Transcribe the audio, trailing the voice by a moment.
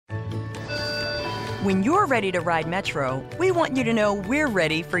When you're ready to ride Metro, we want you to know we're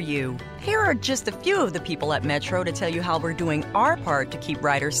ready for you. Here are just a few of the people at Metro to tell you how we're doing our part to keep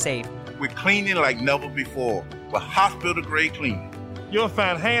riders safe. We're cleaning like never before with hospital-grade cleaning. You'll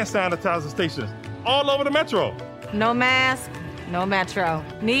find hand sanitizer stations all over the Metro. No mask, no Metro.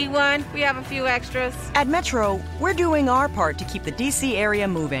 Need one? We have a few extras. At Metro, we're doing our part to keep the D.C. area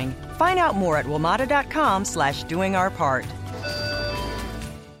moving. Find out more at WMATA.com/doingourpart.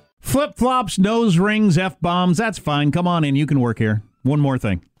 Flip-flops, nose rings, F-bombs, that's fine. Come on in, you can work here. One more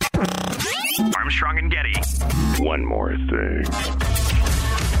thing. Armstrong and Getty. One more thing.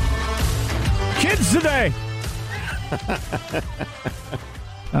 Kids today.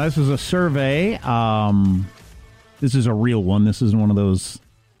 This is a survey. This is a real one. This isn't one of those.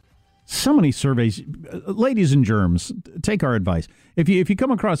 So many surveys. Ladies and germs, take our advice. If you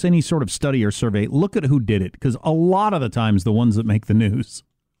come across any sort of study or survey, look at who did it, because a lot of the times the ones that make the news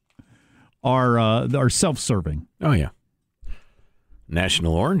are self-serving. Oh, yeah.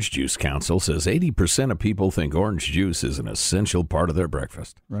 National Orange Juice Council says 80% of people think orange juice is an essential part of their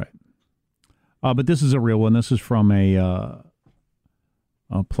breakfast. Right. But this is a real one. This is from a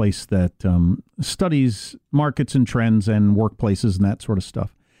place that studies markets and trends and workplaces and that sort of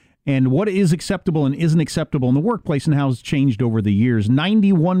stuff. And what is acceptable and isn't acceptable in the workplace and how it's changed over the years.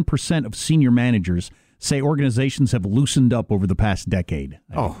 91% of senior managers say organizations have loosened up over the past decade.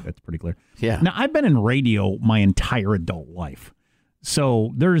 I think that's pretty clear. Yeah. Now, I've been in radio my entire adult life,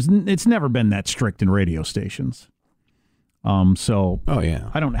 so it's never been that strict in radio stations. I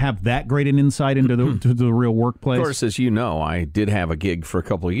don't have that great an insight into the real workplace. Of course, as you know, I did have a gig for a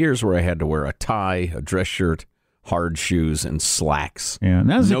couple of years where I had to wear a tie, a dress shirt, hard shoes, and slacks. Yeah, and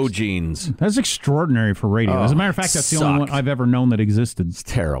no jeans. That's extraordinary for radio. As a matter of fact, that's the only one I've ever known that existed. It's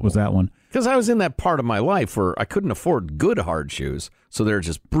terrible. Was that one? Because I was in that part of my life where I couldn't afford good hard shoes, so they're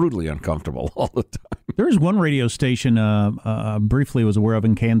just brutally uncomfortable all the time. There was one radio station briefly was aware of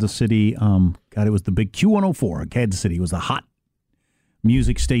in Kansas City. It was the big Q104 in Kansas City. It was a hot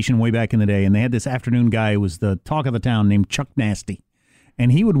music station way back in the day, and they had this afternoon guy who was the talk of the town named Chuck Nasty,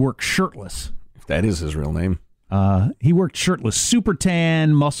 and he would work shirtless. If that is his real name. He worked shirtless, super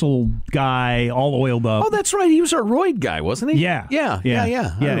tan, muscle guy, all oiled up. Oh, that's right. He was our roid guy, wasn't he? Yeah. I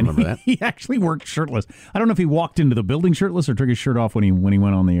remember that. He actually worked shirtless. I don't know if he walked into the building shirtless or took his shirt off when he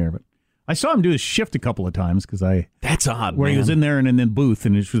went on the air, but I saw him do his shift a couple of times because That's odd, where man. he was in there and in the booth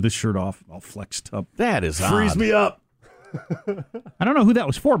and with his shirt off, all flexed up. That is odd. Freeze me up. I don't know who that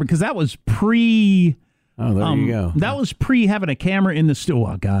was for because that was pre. Oh, there you go. That was pre having a camera in the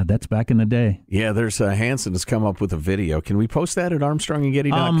studio. Oh, God, that's back in the day. Yeah, there's Hanson has come up with a video. Can we post that at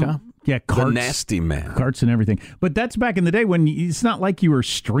ArmstrongandGetty.com? Yeah, carts. The Nasty Man. Carts and everything. But that's back in the day when it's not like you were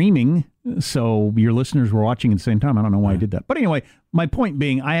streaming, so your listeners were watching at the same time. I don't know why I did that. But anyway, my point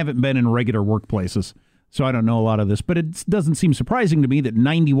being, I haven't been in regular workplaces, so I don't know a lot of this. But it doesn't seem surprising to me that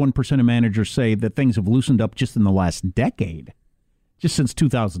 91% of managers say that things have loosened up just in the last decade, just since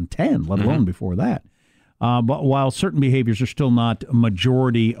 2010, let alone before that. But while certain behaviors are still not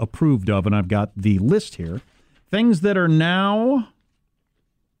majority approved of, and I've got the list here, things that are now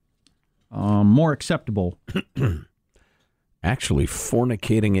more acceptable. Actually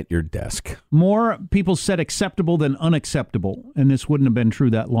fornicating at your desk. More people said acceptable than unacceptable, and this wouldn't have been true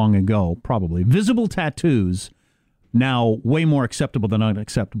that long ago, probably. Visible tattoos, now way more acceptable than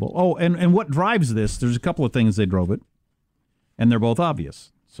unacceptable. Oh, and what drives this, there's a couple of things they drove it, and they're both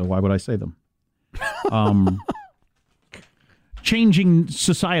obvious, so why would I say them? Changing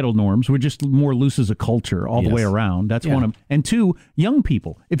societal norms. We're just more loose as a culture all the way around. That's one of them. And two, young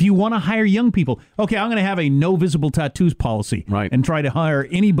people. If you want to hire young people, okay, I'm going to have a no visible tattoos policy and try to hire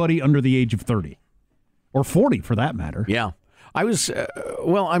anybody under the age of 30 or 40 for that matter. Yeah. I was,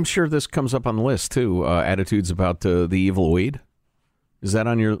 I'm sure this comes up on the list too. Attitudes about the evil weed. Is that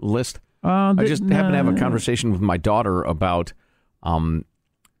on your list? I just happened to have a conversation with my daughter about,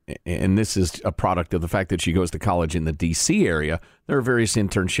 and this is a product of the fact that she goes to college in the D.C. area. There are various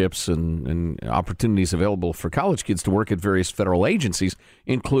internships and opportunities available for college kids to work at various federal agencies,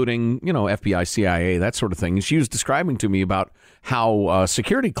 including, FBI, CIA, that sort of thing. And she was describing to me about how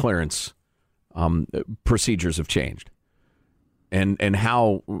security clearance procedures have changed and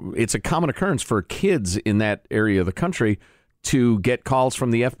how it's a common occurrence for kids in that area of the country to get calls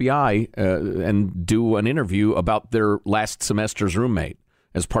from the FBI and do an interview about their last semester's roommate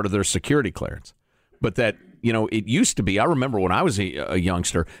as part of their security clearance. But that, it used to be, I remember when I was a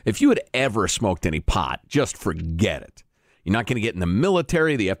youngster, if you had ever smoked any pot, just forget it. You're not going to get in the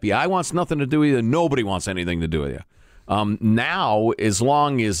military. The FBI wants nothing to do with you. Nobody wants anything to do with you. Now, as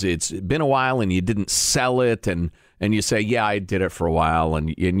long as it's been a while and you didn't sell it and and you say, yeah, I did it for a while,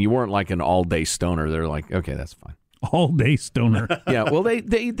 and you weren't like an all-day stoner, they're like, okay, that's fine. All-day stoner. Yeah, well, they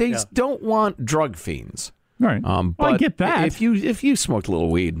don't want drug fiends. Right. But I get that. If you smoked a little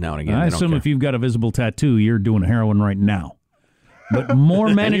weed now and again, I they don't assume care. if you've got a visible tattoo, you're doing heroin right now. But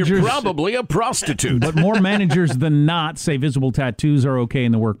more managers... And you're probably a prostitute. But more managers than not say visible tattoos are okay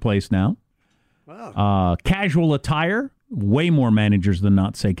in the workplace now. Wow. Casual attire, way more managers than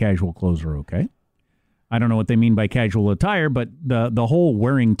not say casual clothes are okay. I don't know what they mean by casual attire, but the whole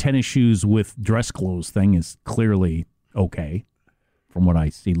wearing tennis shoes with dress clothes thing is clearly okay from what I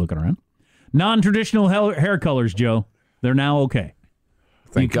see looking around. Non-traditional hair colors, Joe, they're now okay.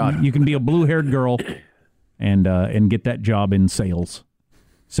 Thank God. You can be a blue-haired girl and get that job in sales.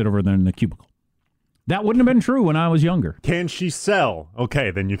 Sit over there in the cubicle. That wouldn't have been true when I was younger. Can she sell?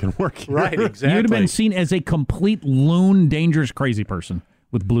 Okay, then you can work here. Right, exactly. You'd have been seen as a complete loon, dangerous, crazy person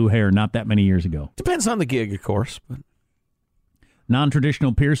with blue hair not that many years ago. Depends on the gig, of course. But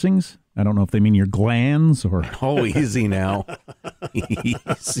non-traditional piercings. I don't know if they mean your glands or... Oh, easy now.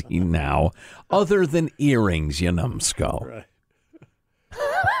 Easy now. Other than earrings, you numbskull. Right.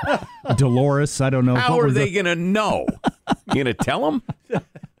 Dolores, I don't know. How are they going to know? You going to tell them?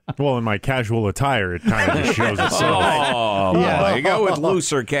 Well, in my casual attire, it kind of just shows itself. Oh, Yeah. boy. You go with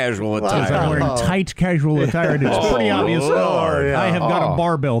looser casual Because I'm attire. wearing tight casual attire, and it's pretty obvious. Lord. I have got a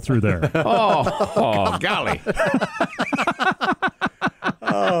barbell through there. Oh, golly.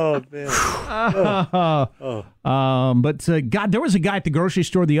 Oh, man. But God, there was a guy at the grocery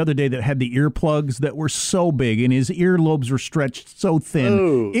store the other day that had the earplugs that were so big, and his earlobes were stretched so thin.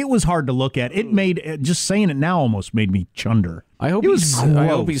 Ooh. It was hard to look at. It made just saying it now almost made me chunder. I hope it was I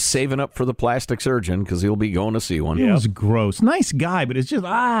hope gross. he's saving up for the plastic surgeon because he'll be going to see one. It was gross. Nice guy, but it's just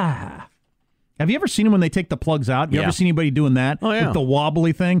Have you ever seen him when they take the plugs out? You Yeah. ever seen anybody doing that? Oh, yeah. With the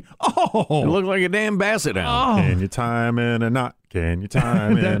wobbly thing? Oh! It looked like a damn basset hound. Oh. Can you time in a knot? Can you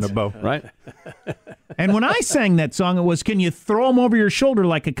time in a bow? Right? And when I sang that song, it was, can you throw him over your shoulder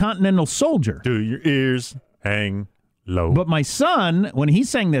like a continental soldier? Do your ears hang low? But my son, when he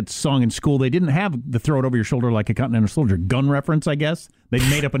sang that song in school, they didn't have the throw it over your shoulder like a continental soldier. Gun reference, I guess. They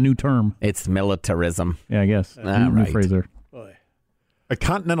made up a new term. It's militarism. Yeah, I guess. New right. phrase there. A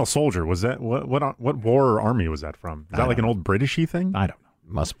continental soldier, was that what war or army was that from? Is that like an old Britishy thing? I don't know.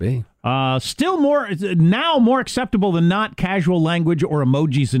 Must be. Still now more acceptable than not casual language or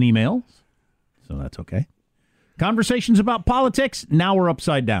emojis in emails. So that's okay. Conversations about politics, now we're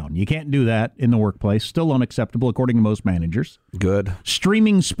upside down. You can't do that in the workplace. Still unacceptable, according to most managers. Good.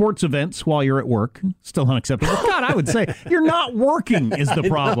 Streaming sports events while you're at work, still unacceptable. God, I would say you're not working is the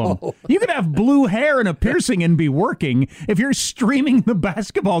problem. You could have blue hair and a piercing and be working. If you're streaming the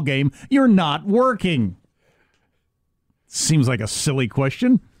basketball game, you're not working. Seems like a silly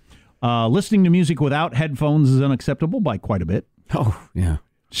question. Listening to music without headphones is unacceptable by quite a bit. Oh, yeah.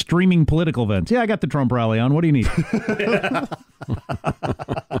 Streaming political events. Yeah, I got the Trump rally on. What do you need?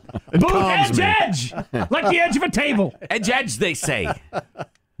 Boom, edge! Like the edge of a table. Edge, they say.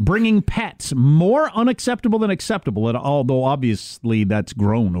 Bringing pets. More unacceptable than acceptable, although obviously that's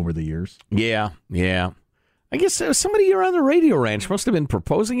grown over the years. Yeah. I guess somebody around the radio ranch must have been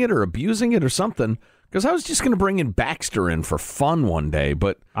proposing it or abusing it or something. Because I was just going to bring in Baxter in for fun one day,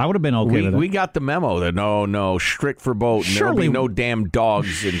 but I would have been okay with it. We got the memo that no, strict for boat, and there'll be no damn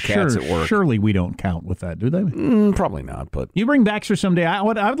dogs and cats at work. Surely we don't count with that, do they? Probably not, but... You bring Baxter someday. I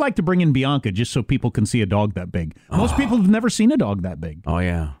would like to bring in Bianca just so people can see a dog that big. Most people have never seen a dog that big. Oh,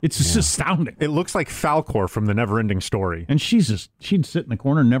 yeah. It's just astounding. It looks like Falcor from the Never-Ending Story. And she'd sit in the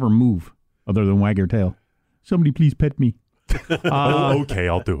corner and never move other than wag her tail. Somebody please pet me. Okay,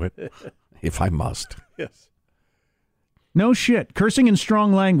 I'll do it. If I must. Yes. No shit. Cursing in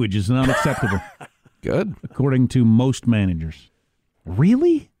strong language is not acceptable. Good. According to most managers.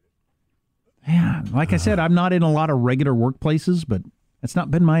 Really? Yeah. Like I said, I'm not in a lot of regular workplaces, but that's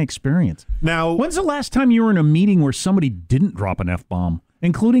not been my experience. Now, when's the last time you were in a meeting where somebody didn't drop an F-bomb,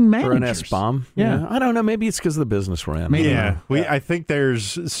 including managers? Or an S-bomb? Yeah. I don't know. Maybe it's because of the business we're in. I think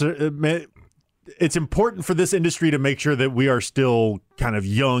it's important for this industry to make sure that we are still kind of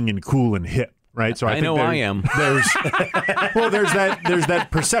young and cool and hip. Right, so I think I am. There's that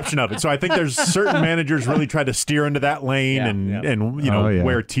perception of it. So I think there's certain managers really try to steer into that lane and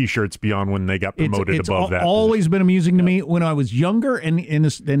wear T-shirts beyond when they got promoted above that. It's always been amusing to me when I was younger and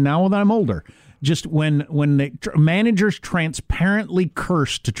now that I'm older. Just when managers transparently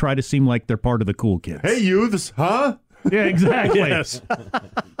curse to try to seem like they're part of the cool kids. Hey, youths, huh? Yeah, exactly. Yes.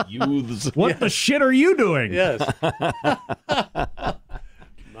 Youths. What the shit are you doing? Yes.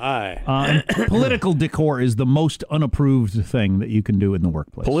 Political decor is the most unapproved thing that you can do in the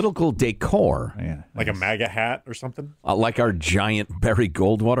workplace. Political decor? Yeah. Like a MAGA hat or something? Like our giant Barry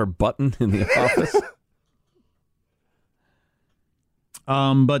Goldwater button in the office?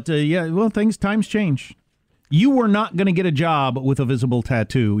 Times change. You were not going to get a job with a visible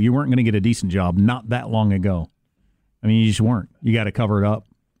tattoo. You weren't going to get a decent job not that long ago. I mean, you just weren't. You got to cover it up,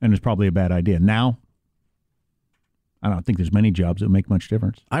 and it's probably a bad idea. Now, I don't think there's many jobs that make much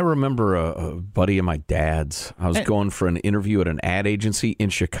difference. I remember a buddy of my dad's. I was going for an interview at an ad agency in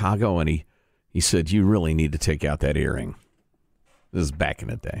Chicago, and he said, "You really need to take out that earring." This is back in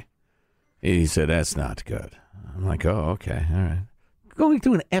the day. He said, "That's not good." I'm like, "Oh, okay, all right." Going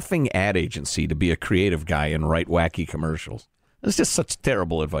to an effing ad agency to be a creative guy and write wacky commercials. That's just such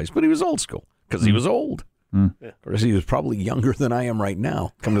terrible advice. But he was old school because he was old. Of course, he was probably younger than I am right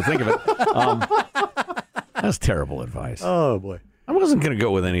now, come to think of it. That's terrible advice. Oh, boy. I wasn't going to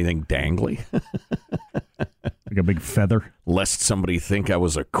go with anything dangly. Like a big feather. Lest somebody think I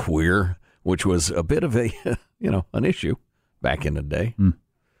was a queer, which was a bit of a, an issue back in the day.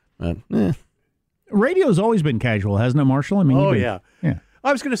 But, Radio's always been casual, hasn't it, Marshall? I mean, yeah.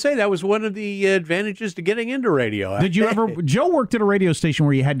 I was going to say that was one of the advantages to getting into radio. Did you ever? Joe worked at a radio station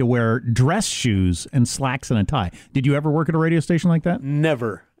where you had to wear dress shoes and slacks and a tie. Did you ever work at a radio station like that?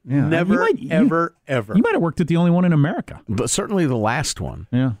 Never. Yeah. Never, ever. You might have worked at the only one in America. But certainly the last one.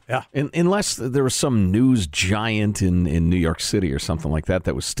 Yeah. Unless there was some news giant in New York City or something like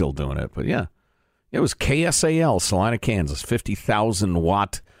that was still doing it. But yeah, it was KSAL, Salina, Kansas, 50,000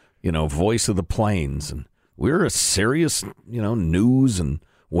 watt. Voice of the plains. And we were a serious, news and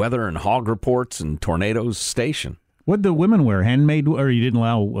weather and hog reports and tornadoes station. What'd the women wear? Handmade, or you didn't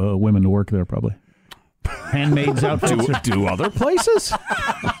allow women to work there, probably? Handmaids outfits? Do other places?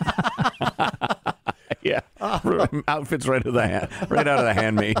 Yeah. Outfits right out of the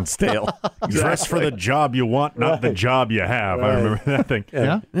handmaid's tale. Exactly. Dress for the job you want, not the job you have. Right. I remember that thing.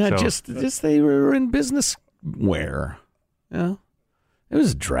 Yeah. Just they were in business wear. Yeah. It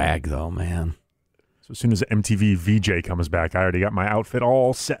was a drag, though, man. So as soon as MTV VJ comes back, I already got my outfit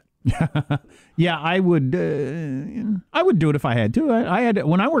all set. Yeah, I would do it if I had to. I had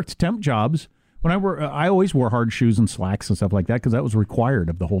when I worked temp jobs. I always wore hard shoes and slacks and stuff like that because that was required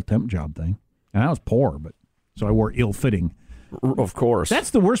of the whole temp job thing. And I was poor, so I wore ill-fitting. Of course.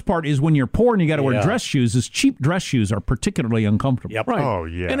 That's the worst part is when you're poor and you got to wear dress shoes. Is cheap dress shoes are particularly uncomfortable. Yep. Right. Oh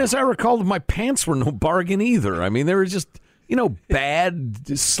yeah. And as I recall, my pants were no bargain either. I mean, they were just.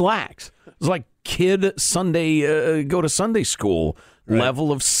 Bad slacks. It was like kid Sunday, go to Sunday school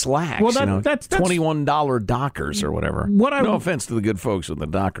level of slacks. Well, that's $21 Dockers or whatever. No offense to the good folks with the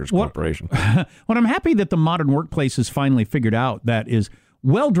Dockers Corporation. What I'm happy that the modern workplace has finally figured out that is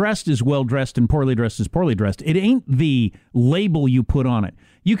well-dressed is well-dressed and poorly dressed is poorly dressed. It ain't the label you put on it.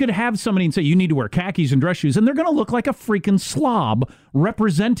 You could have somebody and say you need to wear khakis and dress shoes, and they're going to look like a freaking slob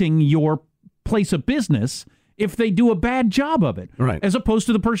representing your place of business if they do a bad job of it, right? As opposed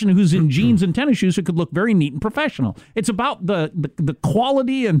to the person who's in jeans and tennis shoes who could look very neat and professional. It's about the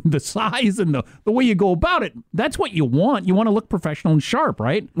quality and the size and the way you go about it. That's what you want. You want to look professional and sharp,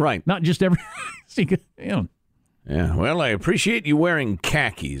 right? Right. Not just every... Yeah, well, I appreciate you wearing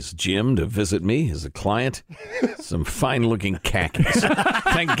khakis, Jim, to visit me as a client. Some fine-looking khakis.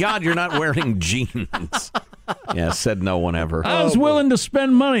 Thank God you're not wearing jeans. Yeah, said no one ever. I was willing to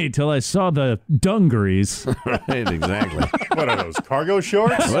spend money till I saw the dungarees. Right, exactly. What are those, cargo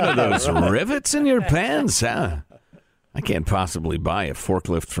shorts? What are those, rivets in your pants? Huh? I can't possibly buy a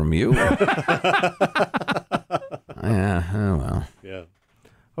forklift from you. Yeah, oh well. Yeah.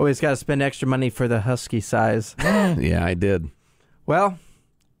 Always got to spend extra money for the husky size. Yeah, I did. Well,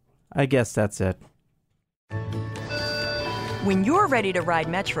 I guess that's it. When you're ready to ride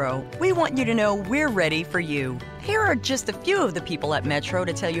Metro, we want you to know we're ready for you. Here are just a few of the people at Metro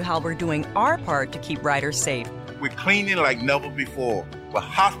to tell you how we're doing our part to keep riders safe. We're cleaning like never before with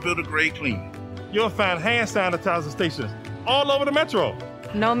hospital-grade cleaning. You'll find hand sanitizer stations all over the Metro.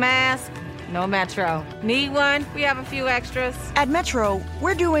 No mask, no Metro. Need one? We have a few extras. At Metro,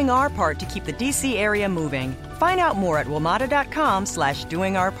 we're doing our part to keep the D.C. area moving. Find out more at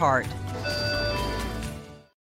WMATA.com/doingourpart.